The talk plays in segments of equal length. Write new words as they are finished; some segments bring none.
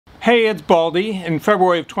Hey, it's Baldy. In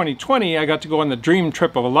February of 2020, I got to go on the dream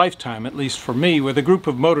trip of a lifetime, at least for me, with a group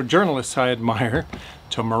of motor journalists I admire,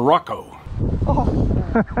 to Morocco. Oh.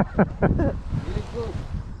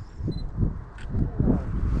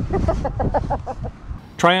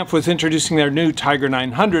 Triumph was introducing their new Tiger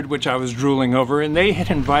 900, which I was drooling over, and they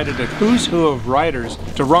had invited a who's who of riders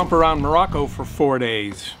to romp around Morocco for 4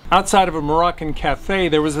 days. Outside of a Moroccan cafe,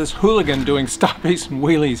 there was this hooligan doing stoppies and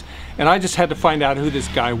wheelies, and I just had to find out who this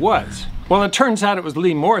guy was. Well, it turns out it was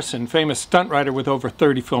Morrison, famous stunt rider with over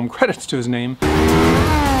 30 film credits to his name.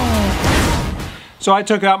 So I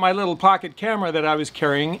took out my little pocket camera that I was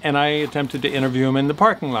carrying, and I attempted to interview him in the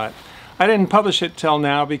parking lot. I didn't publish it till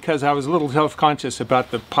now because I was a little self-conscious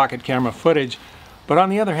about the pocket camera footage, but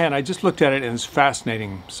on the other hand, I just looked at it and it's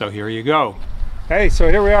fascinating, so here you go. Hey, so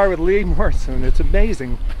here we are with Morrison. It's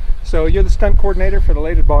amazing. So you're the stunt coordinator for the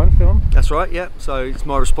latest Bond film? That's right, yeah. So it's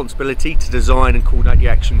my responsibility to design and coordinate the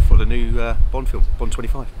action for the new Bond film, Bond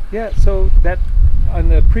 25. Yeah, so that, on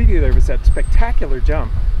the preview there was that spectacular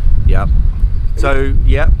jump. Yeah. So,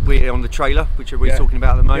 yeah, we're on the trailer, which we're talking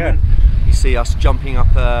about at the moment. Yeah. You see us jumping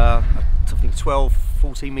up I think 12,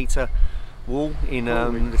 14 metre wall in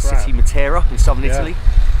the city Matera in southern Italy.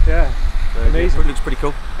 Yeah, so amazing. It looks pretty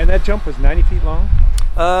cool. And that jump was 90 feet long?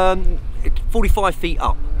 45 feet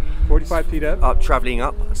up. 45 feet up? Up, travelling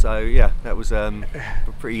up. So yeah, that was a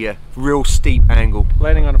pretty real steep angle.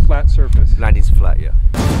 Landing on a flat surface? Landing flat, yeah.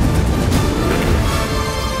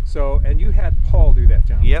 So, and you had Paul do that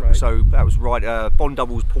jump, yep, right? So that was right. Bond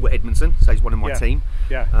doubles Paul Edmondson, so he's one of my team.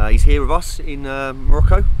 Yeah. He's here with us in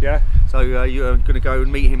Morocco. Yeah. So you're going to go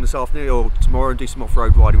and meet him this afternoon or tomorrow and do some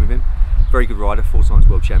off-road riding with him. Very good rider, 4 times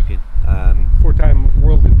world champion. 4-time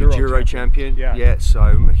world enduro champion. Yeah. Yeah, so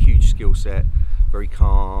a huge skill set, very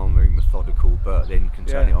calm, very methodical, but then can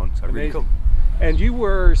turn it on. So amazing. Really cool. And you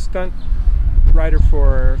were stunt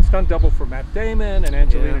double for Matt Damon and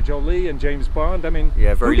Angelina Jolie and James Bond. I mean,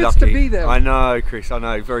 yeah, very who gets lucky to be them? I know, Chris. I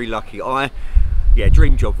know, very lucky. Yeah,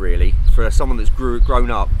 dream job really for someone that's grown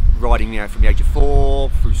up riding from the age of 4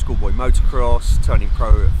 through schoolboy motocross, turning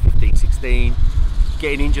pro at 15, 16,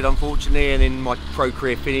 getting injured unfortunately, and then my pro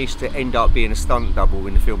career finished to end up being a stunt double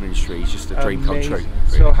in the film industry. It's just a dream come true.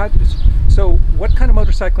 Really. So what kind of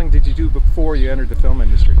motorcycling did you do before you entered the film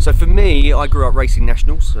industry? So for me, I grew up racing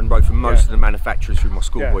nationals and rode for most of the manufacturers through my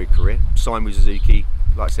schoolboy career. Signed with Suzuki,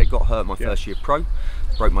 like I said, got hurt my first year pro,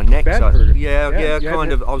 broke my neck. That so hurt. Yeah,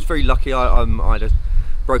 kind of. I was very lucky. I had a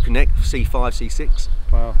broken neck, C5, C6.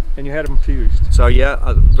 Wow, and you had them fused. So yeah,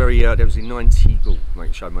 that was in 90, oh,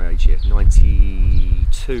 mate, show my age here,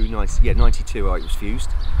 92, 92 it was fused.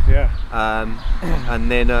 Yeah.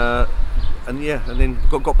 And then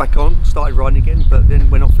got back on, started riding again, but then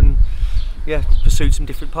went off and pursued some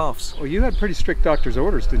different paths. Well, you had pretty strict doctor's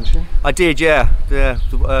orders, didn't you? I did, yeah.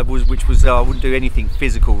 Which was I wouldn't do anything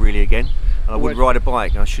physical really again. I wouldn't ride a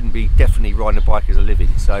bike. I shouldn't be definitely riding a bike as a living.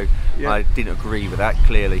 So I didn't agree with that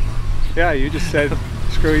clearly. Yeah, you just said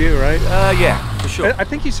screw you, right? Yeah, for sure. I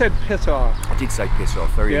think you said piss off. I did say piss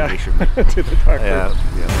off. Very English of me. To the doctor. Yeah.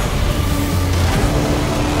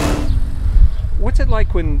 What's it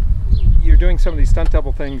like when you're doing some of these stunt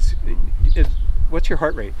double things? What's your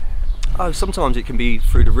heart rate? Oh, sometimes it can be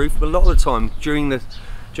through the roof, but a lot of the time during the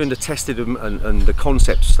tested and the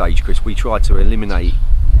concept stage, Chris, we try to eliminate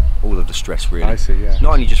all of the stress really. I see, yeah.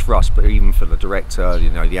 Not only just for us, but even for the director,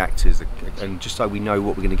 the actors, and just so we know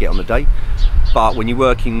what we're going to get on the day. But when you're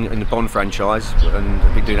working in the Bond franchise, and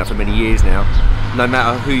I've been doing that for many years now, no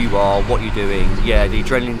matter who you are, what you're doing, the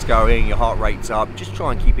adrenaline's going, your heart rate's up, just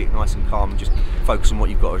try and keep it nice and calm and just focus on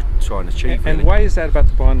what you've got to try and achieve. And why is that about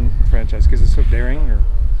the Bond franchise? Because it's so daring? Or?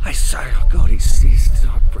 It's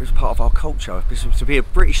part of our culture. To be a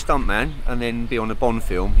British stuntman and then be on a Bond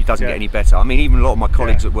film, it doesn't get any better. I mean, even a lot of my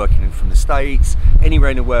colleagues that working from the States, anywhere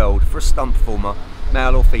in the world, for a stunt performer,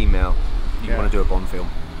 male or female, you want to do a Bond film.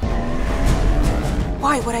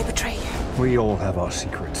 Why would I betray you? We all have our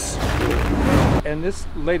secrets. And this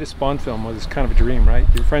latest Bond film was kind of a dream, right?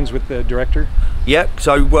 You're friends with the director? Yeah,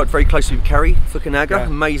 so worked very closely with Kerry Fukunaga,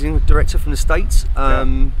 amazing director from the States.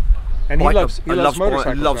 And he loves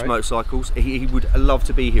motorcycles, loves motorcycles. He would love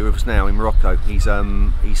to be here with us now in Morocco. He's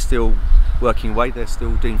still working away. They're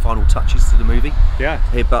still doing final touches to the movie. Yeah.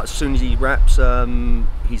 But as soon as he wraps,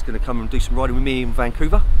 he's going to come and do some riding with me in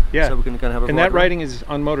Vancouver. Yeah. So we're going to go and have a ride. And that riding is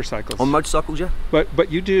on motorcycles? On motorcycles, yeah.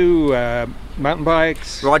 But you do mountain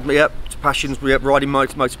bikes? Passions, riding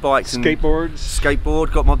motorbikes and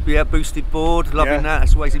skateboard, got my boosted board, loving that.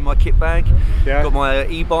 That's always in my kit bag. Got my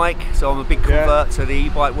e-bike, so I'm a big convert to the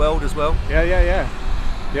e-bike world as well.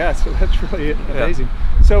 Yeah, so that's really amazing.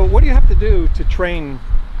 So what do you have to do to train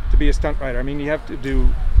to be a stunt rider? I mean, you have to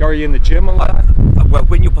do Are you in the gym a lot? Well,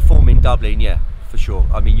 when you're performing Dublin, yeah, for sure.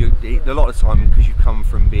 I mean, a lot of the time, because you come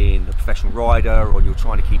from being a professional rider, or you're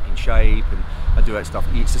trying to keep in shape and do that stuff,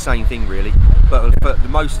 it's the same thing really. But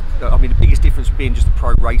the biggest difference with being just a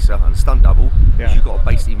pro racer and a stunt double is you've got to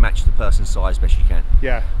basically match the person's size best you can.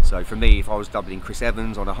 Yeah. So for me, if I was doubling Chris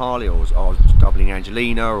Evans on a Harley, or I was doubling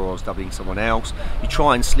Angelina, or I was doubling someone else, you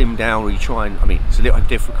try and slim down, or you try and, I mean, it's a little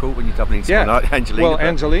difficult when you're doubling someone like Angelina. Well,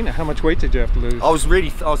 Angelina, how much weight did you have to lose? I was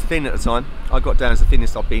thin at the time. I got down as the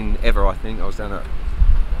thinnest I've been ever, I think. I was down at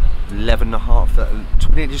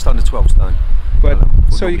 11.5, just under 12 stone. But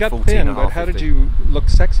so you got thin, but how did you look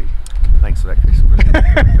sexy? Thanks for that, Chris.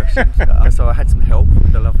 Brilliant question. So I had some help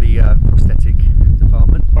with the lovely prosthetic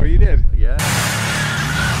department. Oh, you did? Yeah.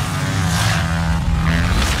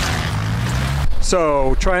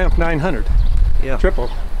 So Triumph 900. Yeah. Triple.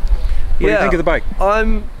 What do you think of the bike? I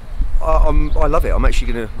love it.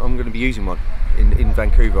 I'm gonna be using one in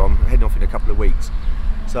Vancouver. I'm heading off in a couple of weeks.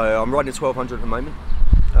 So I'm riding a 1200 at the moment.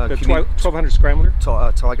 The 1200 Scrambler?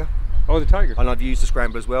 Tiger. Oh, the Tiger. And I've used the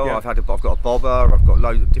Scrambler as well. Yeah. I've got a bobber. I've got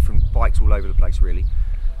loads of different bikes all over the place, really.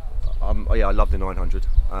 Yeah, I love the 900.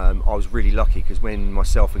 I was really lucky because when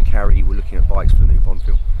myself and Carrie were looking at bikes for the new Bond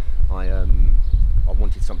film, I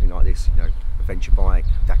wanted something like this, you know, adventure bike,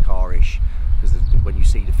 Dakar-ish. Because when you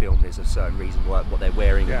see the film, there's a certain reason what they're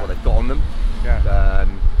wearing and what they've got on them. Yeah.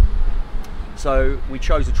 So we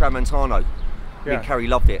chose the Tramontano. Me and Carrie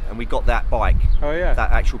loved it, and we got that bike. Oh yeah.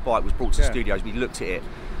 That actual bike was brought to the studios. We looked at it,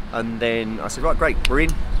 and then I said, right, great, we're in.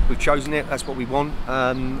 We've chosen it. That's what we want.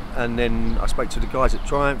 And then I spoke to the guys at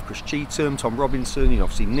Triumph, Chris Cheetham, Tom Robinson, you know,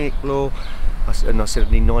 obviously Nick Law. And I said, I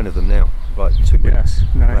need 9 of them now. Like 2 weeks.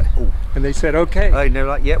 9. Like, oh. And they said, okay. And they were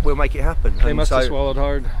like, yeah, we'll make it happen. They must have swallowed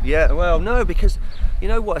hard. Yeah, well, no, because you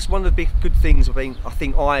know what? It's one of the big good things I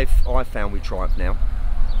think I've found with Triumph now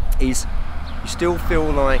is you still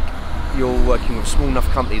feel like you're working with a small enough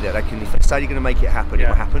company that they can, if they say they're going to make it happen, it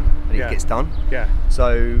will happen, and it gets done. Yeah.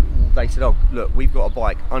 So they said, oh, look, we've got a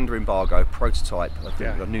bike under embargo, prototype, I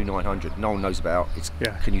think, a new 900. No one knows about.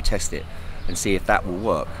 Can you test it and see if that will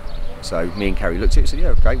work? So me and Carrie looked at it and said, yeah,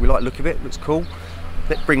 okay, we like the look of it, looks cool.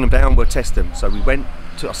 Let's bring them down, we'll test them. So we went,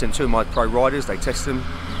 I sent 2 of my pro riders, they tested them.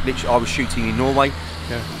 Literally, I was shooting in Norway.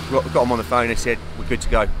 Got them on the phone, they said, we're good to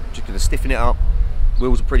go. Just going to stiffen it up.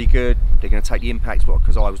 Wheels are pretty good. They're going to take the impacts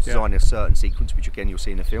because I was designing a certain sequence, which again you'll see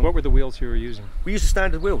in the film. What were the wheels you were using? We used the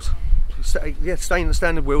standard wheels. Yeah, staying the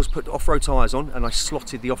standard wheels, put off-road tyres on, and I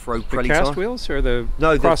slotted the off-road Pirelli tyre. The cast wheels or the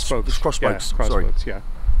cross spokes? The cross spokes, sorry.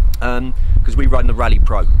 Because we run the Rally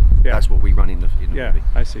Pro. That's what we run in the movie.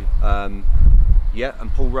 I see. Yeah,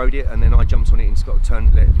 and Paul rode it, and then I jumped on it and got to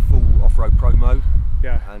turn the full off-road pro mode.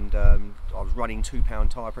 Yeah. And I was running 2-pound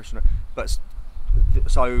tyre pressure, but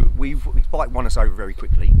so the bike won us over very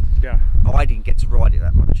quickly. Yeah. I didn't get to ride it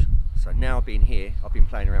that much. So now being here, I've been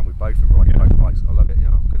playing around with both and riding both bikes. I love it. You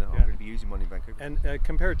know, I'm going to be using one in Vancouver. And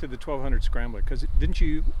compared to the 1200 Scrambler, because didn't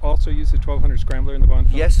you also use the 1200 Scrambler in the Bond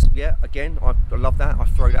film? Yes. Yeah. Again, I love that. I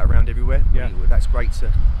throw that around everywhere. Yeah. That's great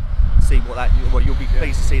to see what that. Well, you'll be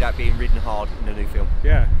pleased to see that being ridden hard in the new film.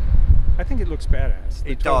 Yeah. I think it looks badass.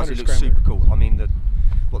 It does. It looks super cool. I mean,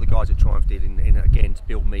 what the guys at Triumph did in again to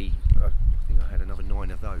build me. I think I had another 9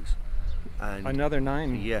 of those. And another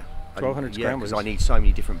 9. Yeah. 1200 Scramblers. Yeah, because I need so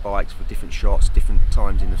many different bikes for different shots, different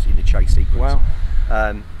times in the chase sequence.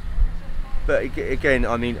 Wow. But again,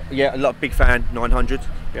 I mean, yeah, big fan, 900.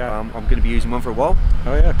 Yeah. I'm going to be using one for a while.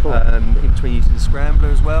 Oh yeah, cool. In between using the Scrambler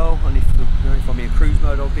as well, and if I'm in cruise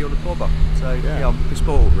mode, I'll be on the bobber. So yeah, I'm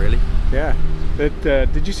spoiled really. Yeah. But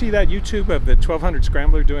did you see that YouTube of the 1200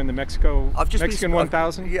 Scrambler doing the Mexican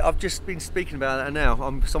 1000? Yeah, I've just been speaking about that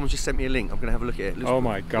now. Someone's just sent me a link. I'm going to have a look at it. Oh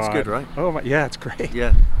my God. It's good, right? Oh my, yeah, it's great.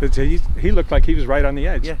 Yeah. He looked like he was right on the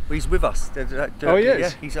edge. Yeah, well, he's with us. Oh, he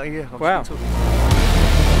is? Yeah, he's wow.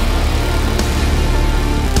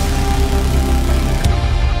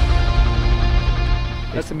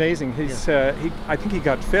 That's amazing. He's I think he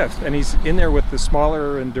got 5th, and he's in there with the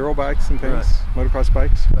smaller enduro bikes and things, motocross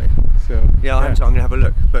bikes. Right. So yeah, I'm going to have a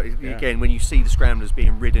look. But again, when you see the Scramblers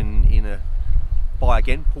being ridden by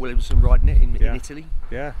again Paul Williamson riding it in Italy,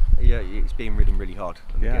 it's being ridden really hard.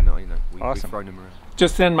 And again, we've thrown them around.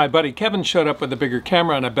 Just then, my buddy Kevin showed up with a bigger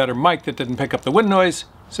camera and a better mic that didn't pick up the wind noise,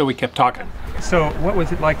 so we kept talking. So, what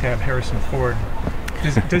was it like to have Harrison Ford?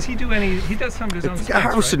 Does he do any? He does some of his own stunts,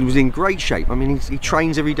 Harrison was in great shape. I mean, he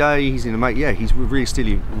trains every day. He's in a he's really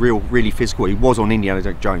still really physical. He was on Indiana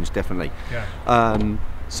Jones, definitely. Yeah.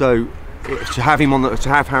 So to have him to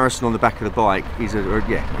have Harrison on the back of the bike is you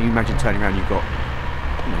imagine turning around, you've got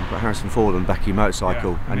you know, got Harrison Ford on the back of your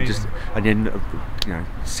motorcycle, Yeah, and then you know,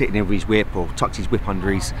 sitting there with his whip, or tucks his whip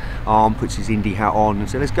under his arm, puts his Indy hat on, and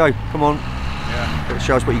said, "Let's go, come on,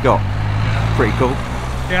 show us what you got." Yeah. Pretty cool.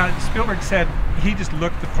 Yeah, Spielberg said he just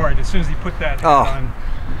looked the part as soon as he put that hat on.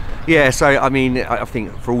 Yeah, so I mean, I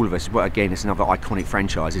think for all of us, well, again, it's another iconic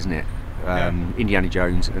franchise, isn't it? Indiana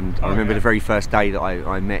Jones, and I remember the very first day that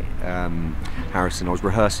I met Harrison. I was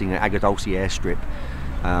rehearsing at Agadolce airstrip.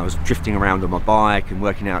 I was drifting around on my bike and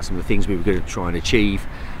working out some of the things we were going to try and achieve.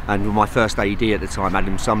 And my first AD at the time,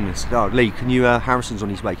 Adam Sumner, said, "Oh, Lee, can you? Harrison's on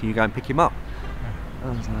his way. Can you go and pick him up?" I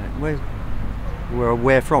was like,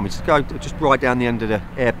 "Where from?" He said, "Go, just right down the end of the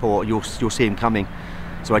airport. You'll see him coming."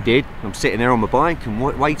 So I did. I'm sitting there on my bike and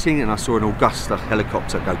waiting, and I saw an Augusta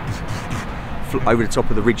helicopter go over the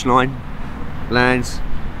top of the ridgeline, lands.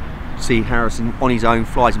 See Harrison on his own,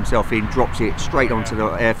 flies himself in, drops it straight onto the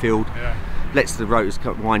airfield, lets the rotors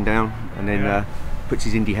wind down, and then puts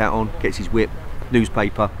his Indy hat on, gets his whip,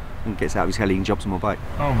 newspaper, and gets out of his heli and jumps on my bike.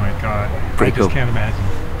 Oh my God! Pretty cool. I just can't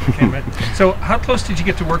imagine. So, how close did you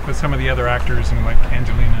get to work with some of the other actors, and like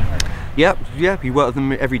Angelina? Yeah, you work with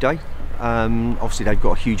them every day. Obviously, they've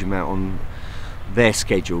got a huge amount on their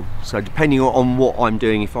schedule. So, depending on what I'm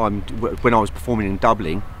doing, when I was performing in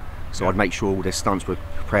doubling, so I'd make sure all their stunts were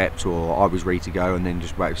prepped or I was ready to go, and then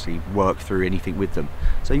just actually work through anything with them.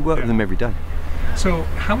 So you work with them every day. So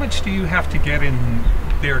how much do you have to get in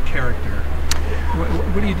their character?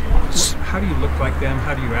 What do you do? How do you look like them?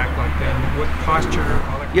 How do you act like them? What posture?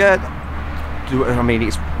 All that I mean,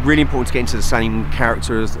 it's really important to get into the same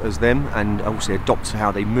character as them, and also adopt how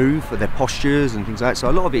they move, their postures and things like that. So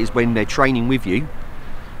a lot of it is when they're training with you,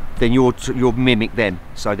 then you'll mimic them,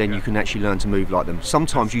 so then you can actually learn to move like them.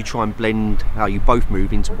 Sometimes you try and blend how you both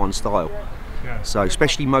move into one style. So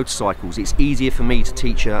especially motorcycles, it's easier for me to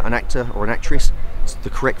teach an actor or an actress the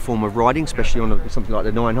correct form of riding, especially on something like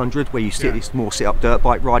the 900, where you sit, it's more sit-up dirt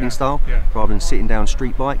bike riding style, rather than sitting down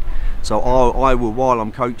street bike. So I will, while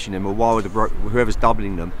I'm coaching them, or while whoever's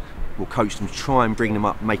doubling them, will coach them, try and bring them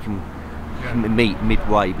up, make them meet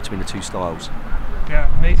midway between the two styles.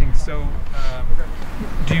 Yeah, amazing. So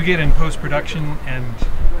do you get in post-production and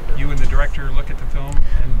you and the director look at the film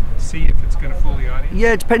and see if it's going to fool the audience?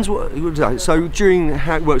 Yeah, it depends so during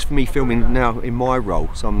how it works for me filming now in my role,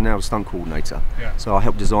 so I'm now a stunt coordinator, so I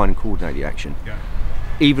help design and coordinate the action.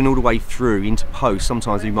 Even all the way through into post,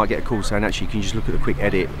 sometimes you might get a call saying, actually, can you just look at a quick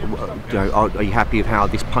edit? You know, are you happy with how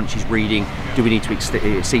this punch is reading? Do we need to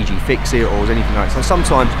CG fix it, or is anything like that? So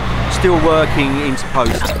sometimes still working into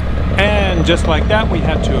post. And just like that, we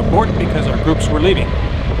had to abort because our groups were leaving.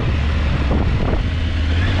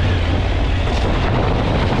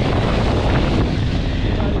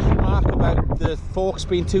 About the forks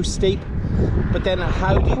being too steep, but then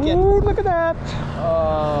how do you get... Ooh, look at that!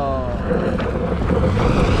 Oh.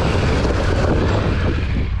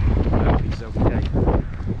 It's okay.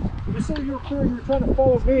 You said you were trying to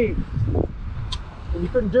follow me, and you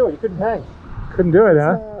couldn't do it. You couldn't hang. Couldn't do it,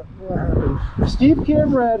 huh? What happened? Steve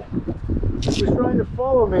Camrad was trying to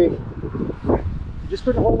follow me. You just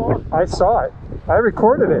couldn't hold on. I saw it. I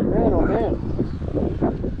recorded it. Man, oh man.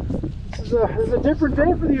 This is a different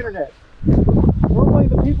day for the internet. Normally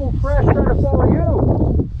the people crash trying to follow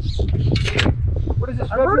you. What is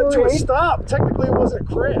this, I heard it to a February 8th? stop. Technically it wasn't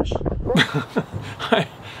a crash.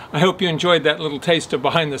 I hope you enjoyed that little taste of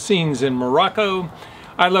behind the scenes in Morocco.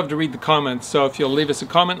 I love to read the comments, so if you'll leave us a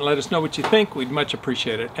comment and let us know what you think, we'd much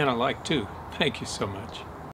appreciate it. And a like too. Thank you so much.